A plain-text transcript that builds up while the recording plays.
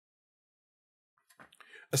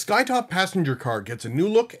A Skytop passenger car gets a new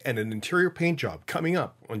look and an interior paint job coming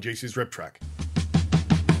up on JC's Riptrack.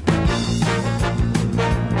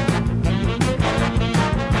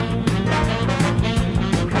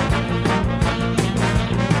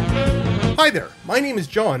 Hi there, my name is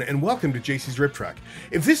John and welcome to JC's Riptrack.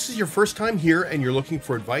 If this is your first time here and you're looking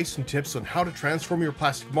for advice and tips on how to transform your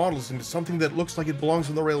plastic models into something that looks like it belongs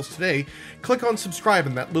on the rails today, click on subscribe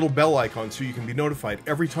and that little bell icon so you can be notified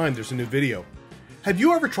every time there's a new video. Have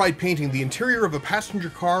you ever tried painting the interior of a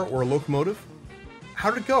passenger car or a locomotive?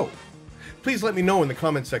 How did it go? Please let me know in the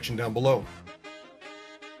comment section down below.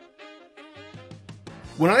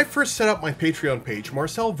 When I first set up my Patreon page,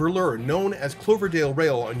 Marcel Verleur, known as Cloverdale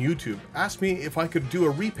Rail on YouTube, asked me if I could do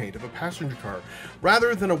a repaint of a passenger car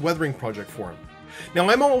rather than a weathering project for him. Now,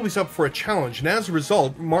 I'm always up for a challenge, and as a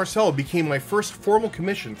result, Marcel became my first formal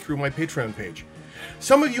commission through my Patreon page.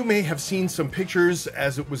 Some of you may have seen some pictures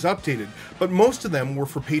as it was updated, but most of them were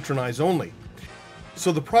for patron eyes only.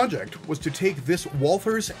 So the project was to take this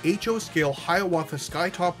Walthers HO scale Hiawatha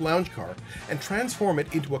Skytop lounge car and transform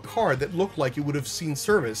it into a car that looked like it would have seen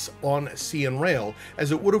service on sea and rail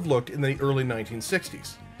as it would have looked in the early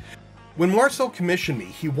 1960s. When Marcel commissioned me,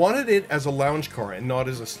 he wanted it as a lounge car and not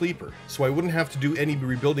as a sleeper, so I wouldn't have to do any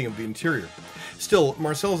rebuilding of the interior. Still,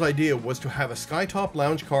 Marcel's idea was to have a Skytop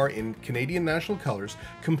lounge car in Canadian national colors,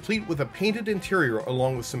 complete with a painted interior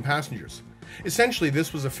along with some passengers. Essentially,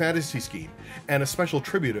 this was a fantasy scheme, and a special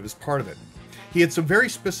tribute of his part of it. He had some very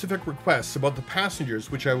specific requests about the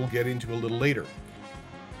passengers, which I will get into a little later.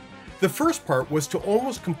 The first part was to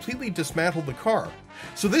almost completely dismantle the car.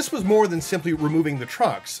 So this was more than simply removing the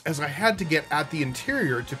trucks, as I had to get at the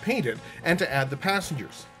interior to paint it and to add the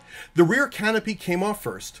passengers. The rear canopy came off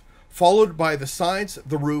first, followed by the sides,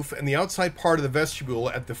 the roof, and the outside part of the vestibule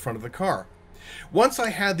at the front of the car. Once I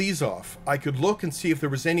had these off, I could look and see if there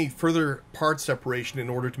was any further part separation in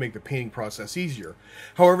order to make the painting process easier.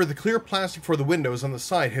 However, the clear plastic for the windows on the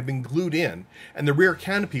side had been glued in, and the rear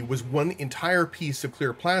canopy was one entire piece of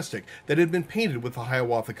clear plastic that had been painted with the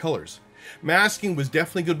Hiawatha colors. Masking was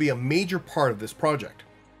definitely going to be a major part of this project.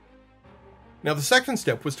 Now, the second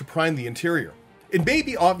step was to prime the interior. It may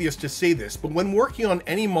be obvious to say this, but when working on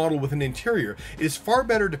any model with an interior, it is far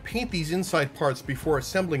better to paint these inside parts before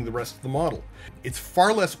assembling the rest of the model. It's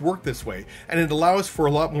far less work this way, and it allows for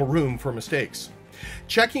a lot more room for mistakes.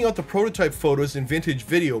 Checking out the prototype photos and vintage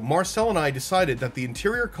video, Marcel and I decided that the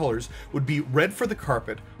interior colors would be red for the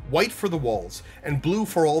carpet, white for the walls, and blue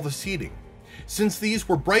for all the seating. Since these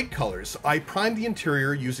were bright colors, I primed the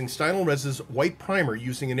interior using Stynylrez's white primer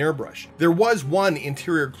using an airbrush. There was one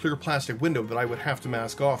interior clear plastic window that I would have to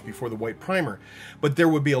mask off before the white primer, but there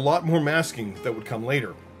would be a lot more masking that would come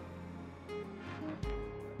later.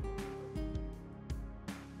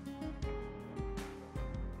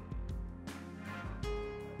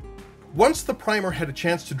 Once the primer had a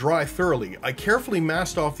chance to dry thoroughly, I carefully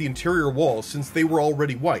masked off the interior walls since they were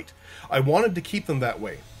already white. I wanted to keep them that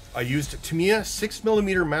way. I used Tamiya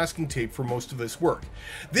 6mm masking tape for most of this work.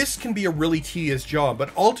 This can be a really tedious job,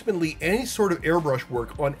 but ultimately any sort of airbrush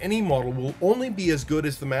work on any model will only be as good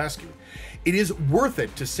as the masking. It is worth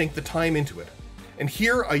it to sink the time into it. And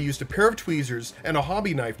here I used a pair of tweezers and a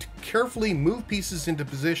hobby knife to carefully move pieces into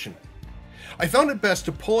position. I found it best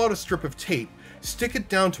to pull out a strip of tape, stick it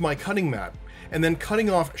down to my cutting mat, and then cutting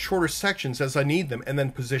off shorter sections as I need them and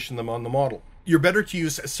then position them on the model. You're better to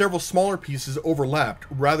use several smaller pieces overlapped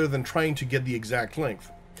rather than trying to get the exact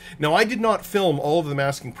length. Now, I did not film all of the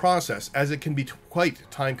masking process as it can be quite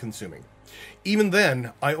time consuming. Even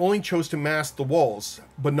then, I only chose to mask the walls,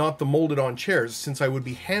 but not the molded on chairs since I would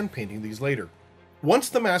be hand painting these later. Once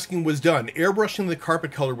the masking was done, airbrushing the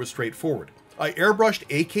carpet color was straightforward. I airbrushed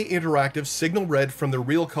AK Interactive Signal Red from the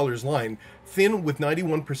Real Colors line, thin with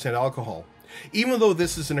 91% alcohol. Even though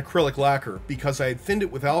this is an acrylic lacquer, because I had thinned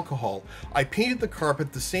it with alcohol, I painted the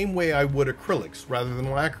carpet the same way I would acrylics rather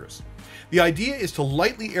than lacquers. The idea is to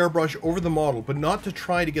lightly airbrush over the model, but not to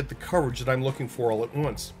try to get the coverage that I'm looking for all at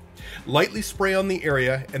once. Lightly spray on the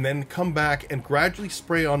area and then come back and gradually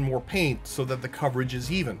spray on more paint so that the coverage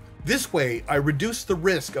is even. This way, I reduce the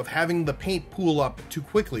risk of having the paint pool up too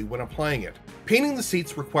quickly when applying it. Painting the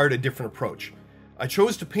seats required a different approach. I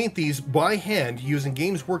chose to paint these by hand using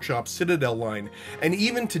Games Workshop's Citadel line, and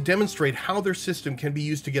even to demonstrate how their system can be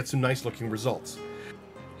used to get some nice looking results.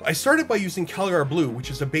 I started by using Caligari Blue,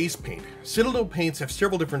 which is a base paint. Citadel paints have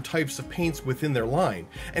several different types of paints within their line,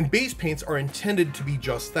 and base paints are intended to be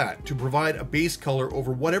just that, to provide a base color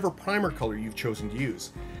over whatever primer color you've chosen to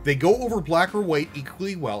use. They go over black or white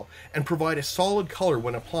equally well, and provide a solid color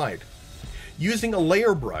when applied. Using a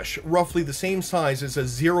layer brush, roughly the same size as a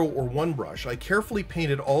 0 or 1 brush, I carefully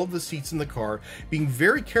painted all of the seats in the car, being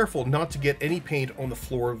very careful not to get any paint on the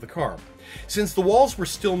floor of the car. Since the walls were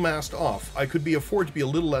still masked off, I could afford to be a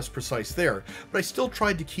little less precise there, but I still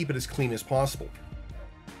tried to keep it as clean as possible.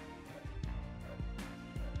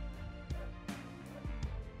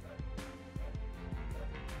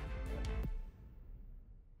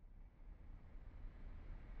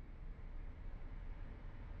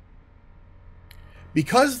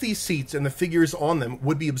 Because these seats and the figures on them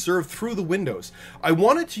would be observed through the windows, I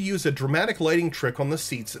wanted to use a dramatic lighting trick on the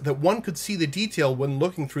seats that one could see the detail when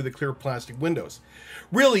looking through the clear plastic windows.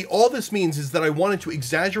 Really, all this means is that I wanted to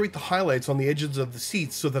exaggerate the highlights on the edges of the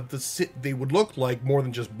seats so that they would look like more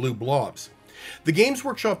than just blue blobs. The Games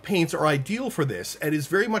Workshop paints are ideal for this, and is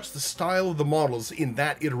very much the style of the models in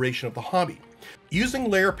that iteration of the hobby.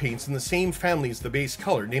 Using layer paints in the same family as the base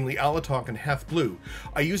color, namely Alatok and Heth Blue,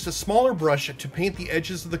 I used a smaller brush to paint the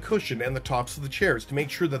edges of the cushion and the tops of the chairs to make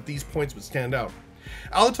sure that these points would stand out.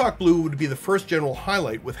 Alatok Blue would be the first general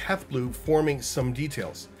highlight, with Heth Blue forming some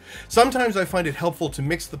details. Sometimes I find it helpful to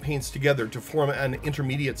mix the paints together to form an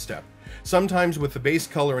intermediate step, sometimes with the base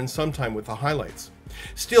color and sometimes with the highlights.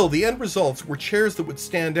 Still, the end results were chairs that would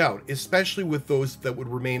stand out, especially with those that would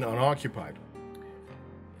remain unoccupied.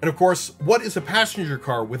 And of course, what is a passenger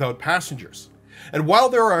car without passengers? And while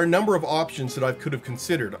there are a number of options that I could have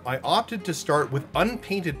considered, I opted to start with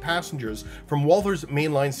unpainted passengers from Walthers'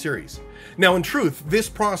 mainline series. Now in truth, this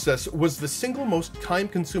process was the single most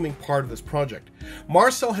time-consuming part of this project.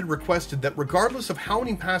 Marcel had requested that regardless of how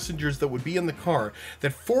many passengers that would be in the car,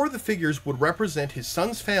 that 4 of the figures would represent his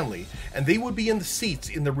son's family, and they would be in the seats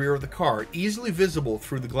in the rear of the car, easily visible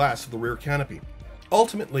through the glass of the rear canopy.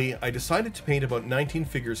 Ultimately, I decided to paint about 19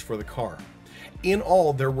 figures for the car. In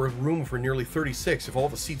all, there were room for nearly 36 if all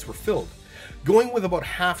the seats were filled. Going with about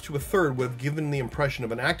half to a third would have given the impression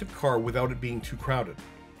of an active car without it being too crowded.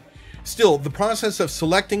 Still, the process of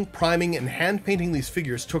selecting, priming, and hand painting these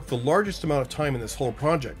figures took the largest amount of time in this whole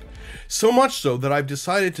project. So much so that I've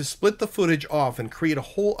decided to split the footage off and create a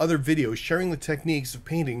whole other video sharing the techniques of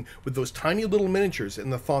painting with those tiny little miniatures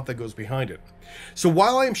and the thought that goes behind it. So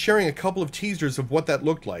while I am sharing a couple of teasers of what that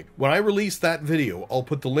looked like, when I release that video, I'll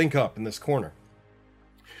put the link up in this corner.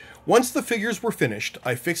 Once the figures were finished,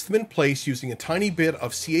 I fixed them in place using a tiny bit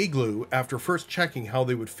of CA glue after first checking how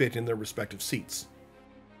they would fit in their respective seats.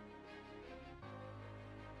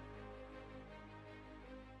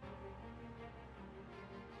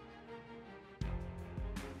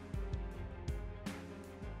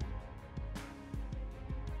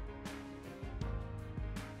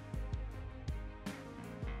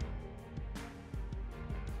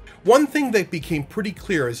 One thing that became pretty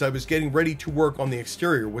clear as I was getting ready to work on the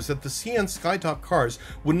exterior was that the CN Skytop cars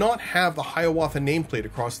would not have the Hiawatha nameplate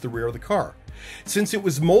across the rear of the car. Since it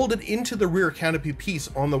was molded into the rear canopy piece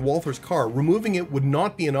on the Walthers car, removing it would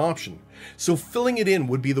not be an option, so filling it in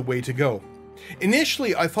would be the way to go.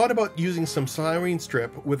 Initially, I thought about using some styrene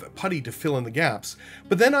strip with putty to fill in the gaps,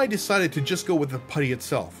 but then I decided to just go with the putty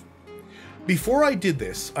itself. Before I did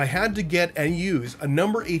this, I had to get and use a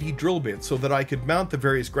number 80 drill bit so that I could mount the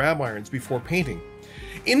various grab irons before painting.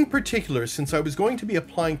 In particular, since I was going to be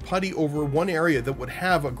applying putty over one area that would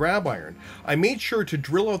have a grab iron, I made sure to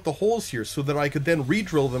drill out the holes here so that I could then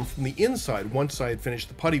re-drill them from the inside once I had finished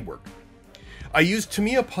the putty work. I used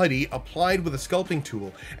Tamiya putty applied with a sculpting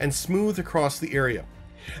tool and smoothed across the area.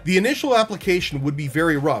 The initial application would be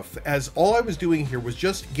very rough, as all I was doing here was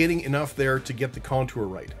just getting enough there to get the contour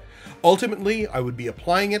right. Ultimately, I would be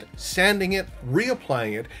applying it, sanding it,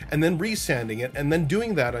 reapplying it, and then resanding it, and then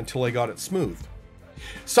doing that until I got it smoothed.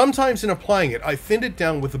 Sometimes in applying it, I thinned it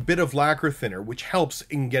down with a bit of lacquer thinner, which helps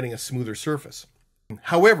in getting a smoother surface.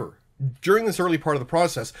 However, during this early part of the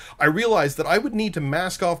process, I realized that I would need to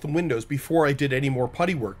mask off the windows before I did any more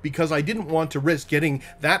putty work, because I didn't want to risk getting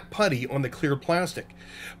that putty on the clear plastic.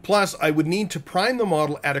 Plus, I would need to prime the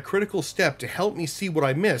model at a critical step to help me see what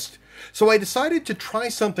I missed, so I decided to try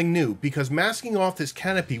something new, because masking off this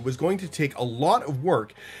canopy was going to take a lot of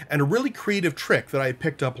work and a really creative trick that I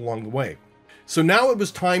picked up along the way. So now it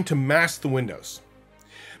was time to mask the windows.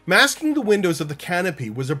 Masking the windows of the canopy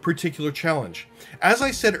was a particular challenge. As I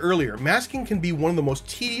said earlier, masking can be one of the most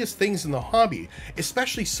tedious things in the hobby,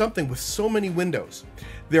 especially something with so many windows.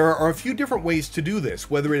 There are a few different ways to do this,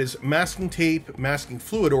 whether it is masking tape, masking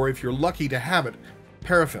fluid, or if you're lucky to have it,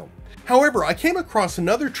 parafilm. However, I came across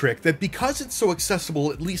another trick that, because it's so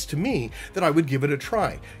accessible, at least to me, that I would give it a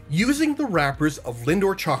try, using the wrappers of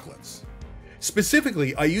Lindor chocolates.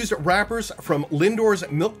 Specifically, I used wrappers from Lindor's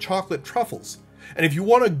milk chocolate truffles. And if you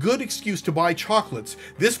want a good excuse to buy chocolates,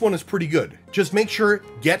 this one is pretty good. Just make sure,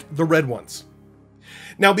 get the red ones.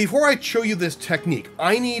 Now, before I show you this technique,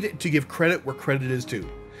 I need to give credit where credit is due.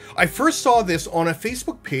 I first saw this on a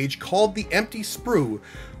Facebook page called the Empty Sprue,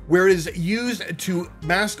 where it is used to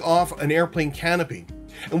mask off an airplane canopy.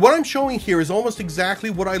 And what I'm showing here is almost exactly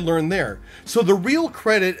what I learned there. So the real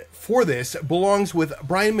credit for this belongs with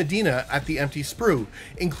Brian Medina at the Empty Sprue,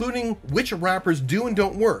 including which wrappers do and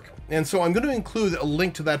don't work. And so I'm going to include a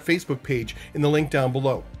link to that Facebook page in the link down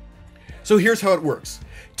below. So here's how it works.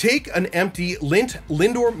 Take an empty Lindt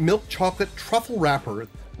Lindor milk chocolate truffle wrapper,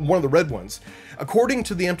 one of the red ones. According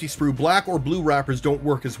to the Empty Sprue, black or blue wrappers don't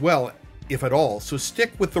work as well, if at all, so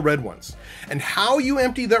stick with the red ones. And how you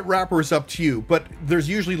empty that wrapper is up to you, but there's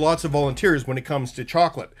usually lots of volunteers when it comes to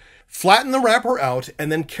chocolate. Flatten the wrapper out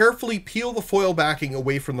and then carefully peel the foil backing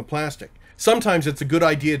away from the plastic. Sometimes it's a good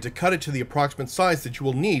idea to cut it to the approximate size that you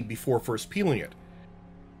will need before first peeling it.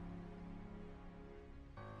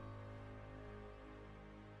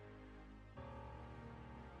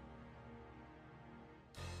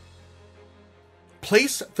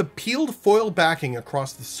 Place the peeled foil backing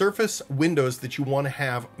across the surface windows that you want to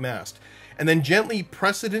have masked, and then gently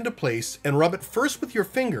press it into place and rub it first with your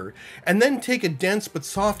finger, and then take a dense but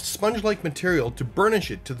soft sponge-like material to burnish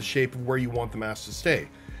it to the shape of where you want the mask to stay.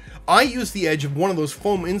 I use the edge of one of those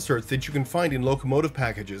foam inserts that you can find in locomotive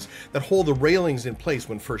packages that hold the railings in place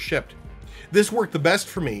when first shipped. This worked the best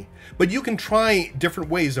for me, but you can try different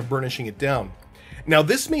ways of burnishing it down. Now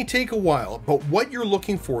this may take a while, but what you're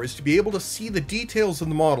looking for is to be able to see the details of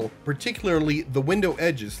the model, particularly the window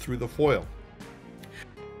edges through the foil.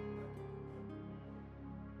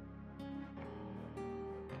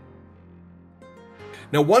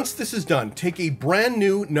 Now once this is done, take a brand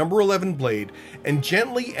new number 11 blade and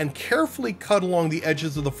gently and carefully cut along the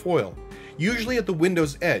edges of the foil, usually at the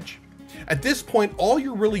window's edge. At this point, all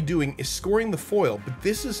you're really doing is scoring the foil, but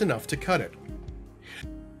this is enough to cut it.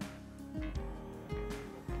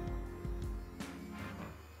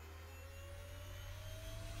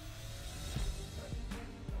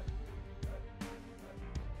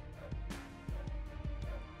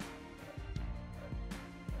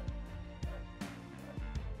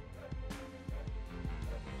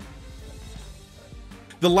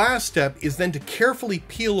 The last step is then to carefully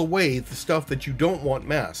peel away the stuff that you don't want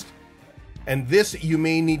masked. And this you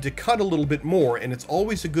may need to cut a little bit more, and it's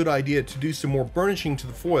always a good idea to do some more burnishing to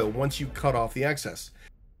the foil once you cut off the excess.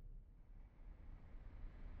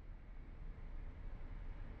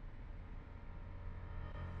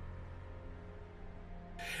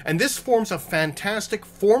 And this forms a fantastic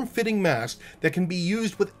form-fitting mask that can be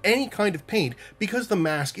used with any kind of paint because the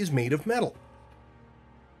mask is made of metal.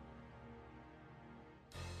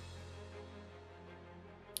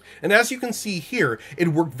 And as you can see here, it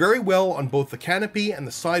worked very well on both the canopy and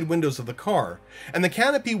the side windows of the car. And the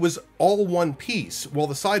canopy was all one piece, while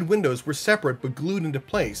the side windows were separate but glued into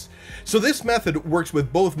place. So this method works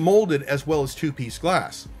with both molded as well as two-piece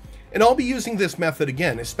glass. And I'll be using this method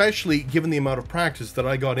again, especially given the amount of practice that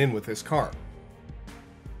I got in with this car.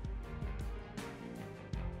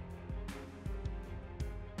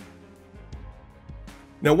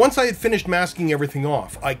 Now once I had finished masking everything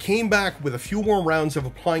off, I came back with a few more rounds of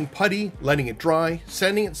applying putty, letting it dry,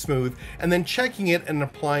 sanding it smooth, and then checking it and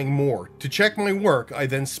applying more. To check my work, I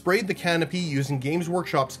then sprayed the canopy using Games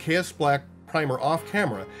Workshop's KS Black primer off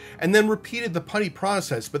camera, and then repeated the putty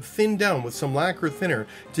process but thinned down with some lacquer thinner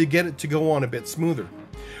to get it to go on a bit smoother.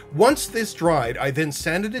 Once this dried, I then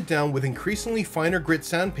sanded it down with increasingly finer grit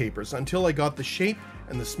sandpapers until I got the shape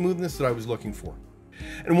and the smoothness that I was looking for.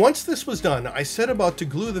 And once this was done, I set about to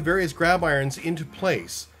glue the various grab irons into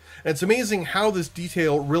place. And it's amazing how this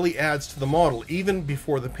detail really adds to the model, even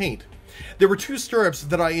before the paint. There were two stirrups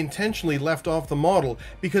that I intentionally left off the model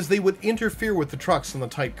because they would interfere with the trucks on the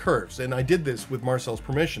tight curves, and I did this with Marcel's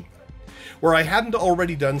permission. Where I hadn't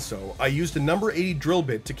already done so, I used a number 80 drill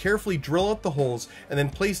bit to carefully drill out the holes and then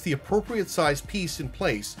place the appropriate size piece in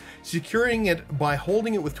place, securing it by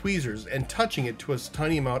holding it with tweezers and touching it to a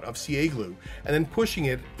tiny amount of CA glue, and then pushing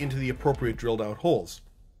it into the appropriate drilled out holes.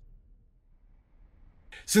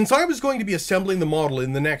 Since I was going to be assembling the model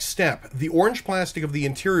in the next step, the orange plastic of the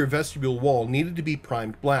interior vestibule wall needed to be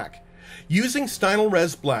primed black. Using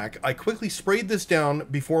Stynylrez Black, I quickly sprayed this down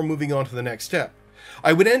before moving on to the next step.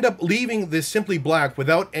 I would end up leaving this simply black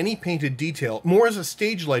without any painted detail, more as a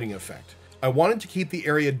stage lighting effect. I wanted to keep the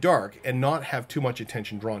area dark and not have too much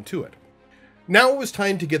attention drawn to it. Now it was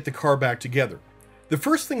time to get the car back together. The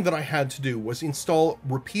first thing that I had to do was install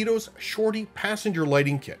Rapido's Shorty passenger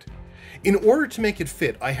lighting kit. In order to make it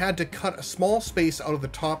fit, I had to cut a small space out of the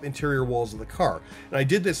top interior walls of the car, and I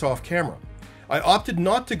did this off camera. I opted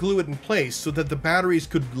not to glue it in place so that the batteries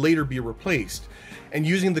could later be replaced, and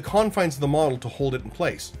using the confines of the model to hold it in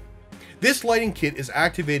place. This lighting kit is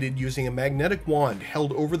activated using a magnetic wand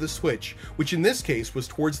held over the switch, which in this case was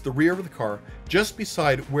towards the rear of the car, just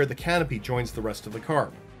beside where the canopy joins the rest of the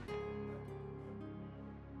car.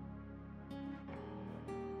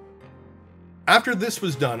 After this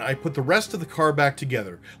was done, I put the rest of the car back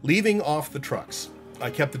together, leaving off the trucks. I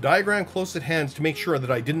kept the diagram close at hand to make sure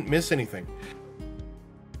that I didn't miss anything.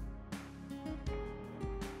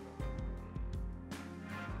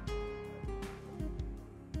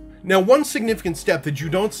 Now, one significant step that you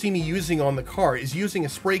don't see me using on the car is using a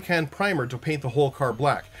spray can primer to paint the whole car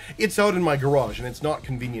black. It's out in my garage and it's not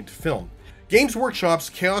convenient to film. Games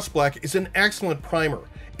Workshop's Chaos Black is an excellent primer.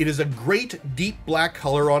 It is a great deep black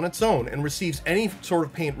color on its own and receives any sort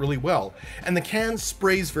of paint really well, and the can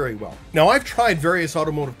sprays very well. Now, I've tried various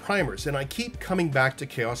automotive primers and I keep coming back to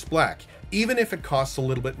Chaos Black, even if it costs a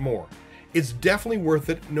little bit more. It's definitely worth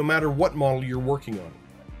it no matter what model you're working on.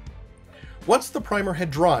 Once the primer had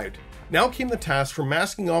dried, now came the task for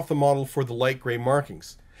masking off the model for the light gray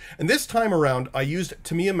markings. And this time around, I used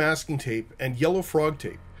Tamiya masking tape and yellow frog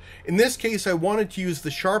tape. In this case, I wanted to use the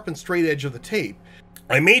sharp and straight edge of the tape.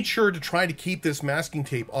 I made sure to try to keep this masking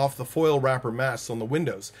tape off the foil wrapper masks on the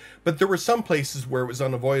windows, but there were some places where it was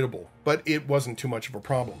unavoidable, but it wasn't too much of a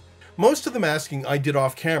problem. Most of the masking I did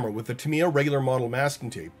off camera with the Tamiya regular model masking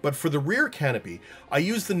tape, but for the rear canopy, I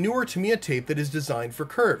used the newer Tamiya tape that is designed for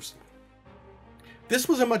curves. This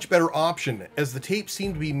was a much better option, as the tape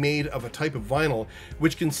seemed to be made of a type of vinyl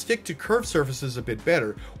which can stick to curved surfaces a bit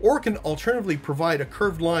better, or can alternatively provide a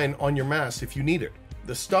curved line on your mask if you need it.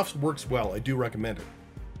 The stuff works well, I do recommend it.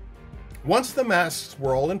 Once the masks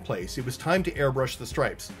were all in place, it was time to airbrush the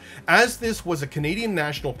stripes. As this was a Canadian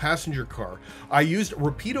National passenger car, I used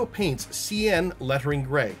Rapido Paint's CN lettering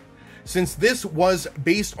gray. Since this was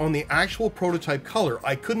based on the actual prototype color,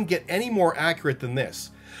 I couldn't get any more accurate than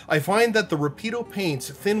this. I find that the Rapido paints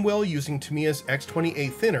thin well using Tamiya's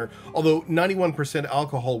X20A thinner, although 91%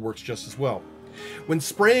 alcohol works just as well. When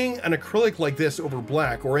spraying an acrylic like this over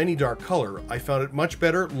black or any dark color, I found it much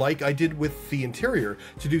better, like I did with the interior,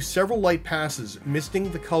 to do several light passes,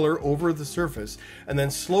 misting the color over the surface, and then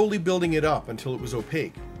slowly building it up until it was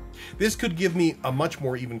opaque. This could give me a much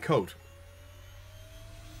more even coat.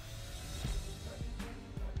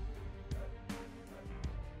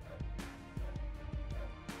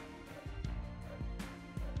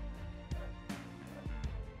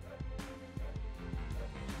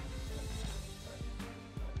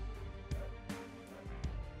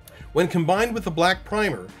 When combined with the black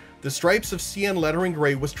primer, the stripes of CN lettering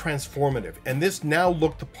gray was transformative, and this now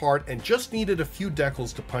looked the part and just needed a few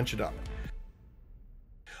decals to punch it up.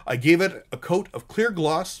 I gave it a coat of clear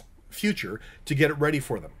gloss, Future, to get it ready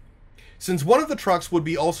for them. Since one of the trucks would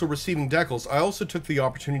be also receiving decals, I also took the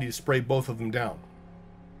opportunity to spray both of them down.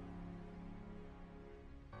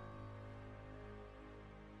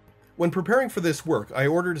 When preparing for this work, I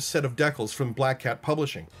ordered a set of decals from Black Cat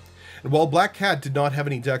Publishing. And while Black Cat did not have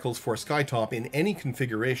any decals for Skytop in any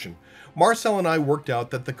configuration, Marcel and I worked out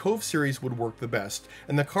that the Cove series would work the best,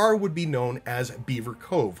 and the car would be known as Beaver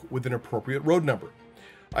Cove, with an appropriate road number.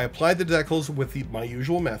 I applied the decals with my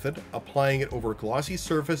usual method, applying it over a glossy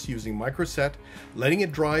surface using microset, letting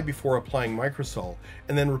it dry before applying microsol,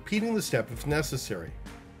 and then repeating the step if necessary.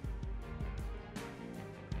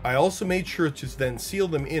 I also made sure to then seal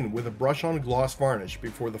them in with a brush-on gloss varnish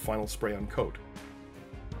before the final spray-on coat.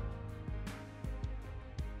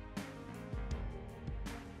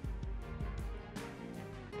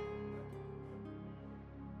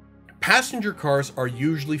 Passenger cars are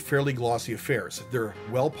usually fairly glossy affairs. They're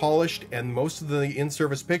well polished, and most of the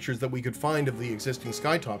in-service pictures that we could find of the existing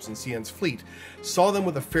Skytops in CN's fleet saw them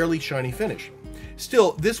with a fairly shiny finish.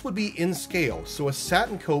 Still, this would be in scale, so a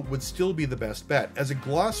satin coat would still be the best bet, as a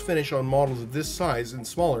gloss finish on models of this size and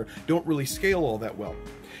smaller don't really scale all that well.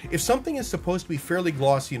 If something is supposed to be fairly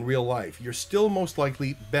glossy in real life, you're still most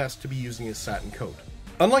likely best to be using a satin coat.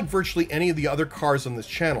 Unlike virtually any of the other cars on this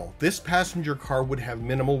channel, this passenger car would have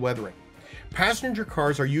minimal weathering. Passenger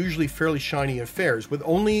cars are usually fairly shiny affairs, with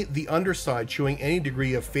only the underside showing any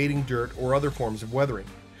degree of fading dirt or other forms of weathering.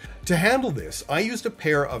 To handle this, I used a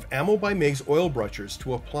pair of Ammo by Mig's Oilbrushers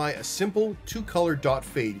to apply a simple two-color dot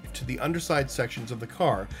fade to the underside sections of the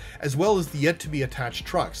car, as well as the yet-to-be-attached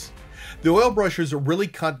trucks. The Oilbrushers really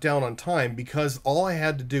cut down on time because all I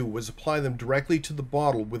had to do was apply them directly to the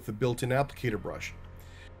bottle with the built-in applicator brush.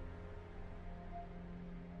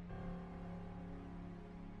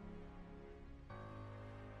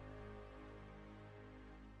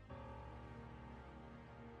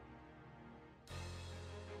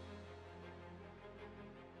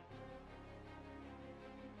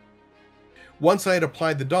 Once I had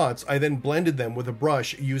applied the dots, I then blended them with a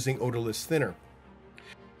brush using odorless thinner.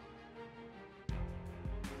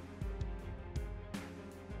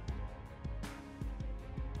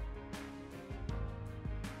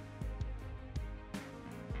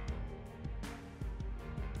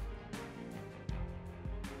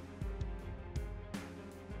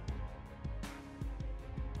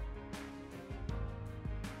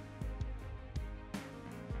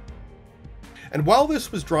 And while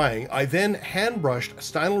this was drying, I then hand brushed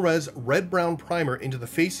Stynylrez red-brown primer into the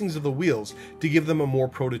facings of the wheels to give them a more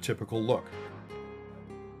prototypical look.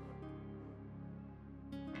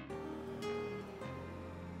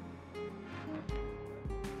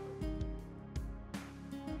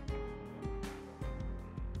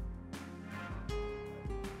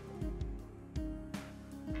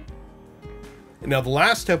 Now the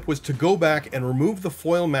last step was to go back and remove the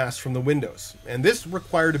foil mask from the windows, and this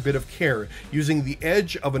required a bit of care using the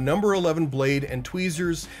edge of a number 11 blade and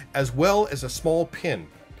tweezers as well as a small pin.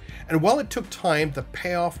 And while it took time, the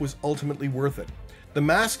payoff was ultimately worth it. The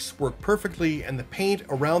masks worked perfectly and the paint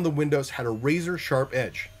around the windows had a razor sharp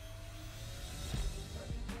edge.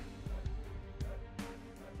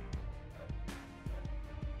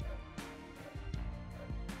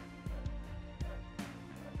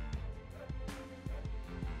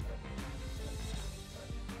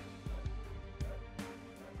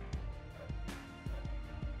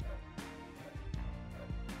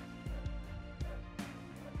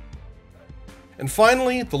 And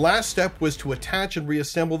finally, the last step was to attach and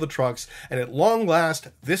reassemble the trucks, and at long last,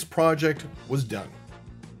 this project was done.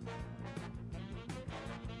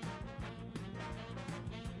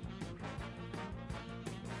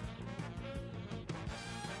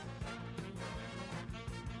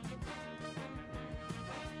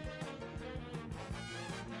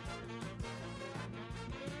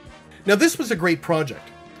 Now this was a great project.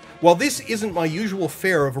 While this isn't my usual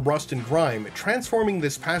fare of rust and grime, transforming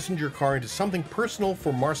this passenger car into something personal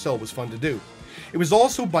for Marcel was fun to do. It was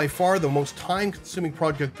also by far the most time-consuming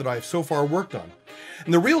project that I've so far worked on.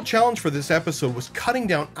 And the real challenge for this episode was cutting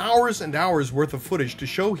down hours and hours worth of footage to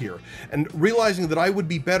show here, and realizing that I would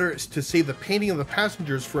be better to save the painting of the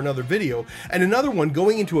passengers for another video, and another one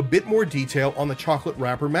going into a bit more detail on the chocolate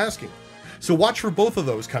wrapper masking. So watch for both of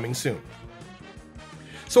those coming soon.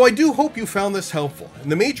 So I do hope you found this helpful, and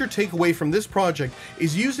the major takeaway from this project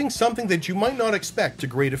is using something that you might not expect to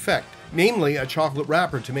great effect, namely a chocolate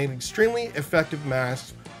wrapper to make extremely effective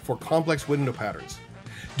masks for complex window patterns.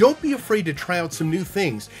 Don't be afraid to try out some new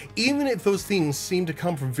things, even if those things seem to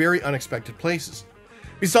come from very unexpected places.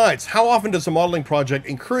 Besides, how often does a modeling project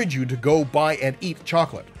encourage you to go buy and eat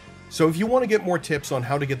chocolate? So if you want to get more tips on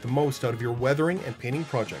how to get the most out of your weathering and painting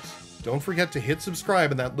projects, don't forget to hit subscribe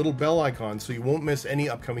and that little bell icon so you won't miss any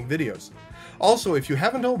upcoming videos. Also, if you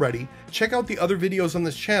haven't already, check out the other videos on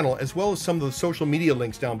this channel as well as some of the social media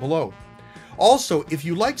links down below. Also, if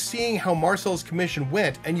you like seeing how Marcel's commission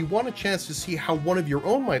went and you want a chance to see how one of your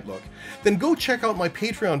own might look, then go check out my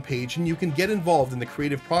Patreon page and you can get involved in the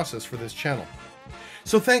creative process for this channel.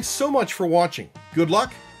 So thanks so much for watching, good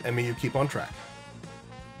luck, and may you keep on track.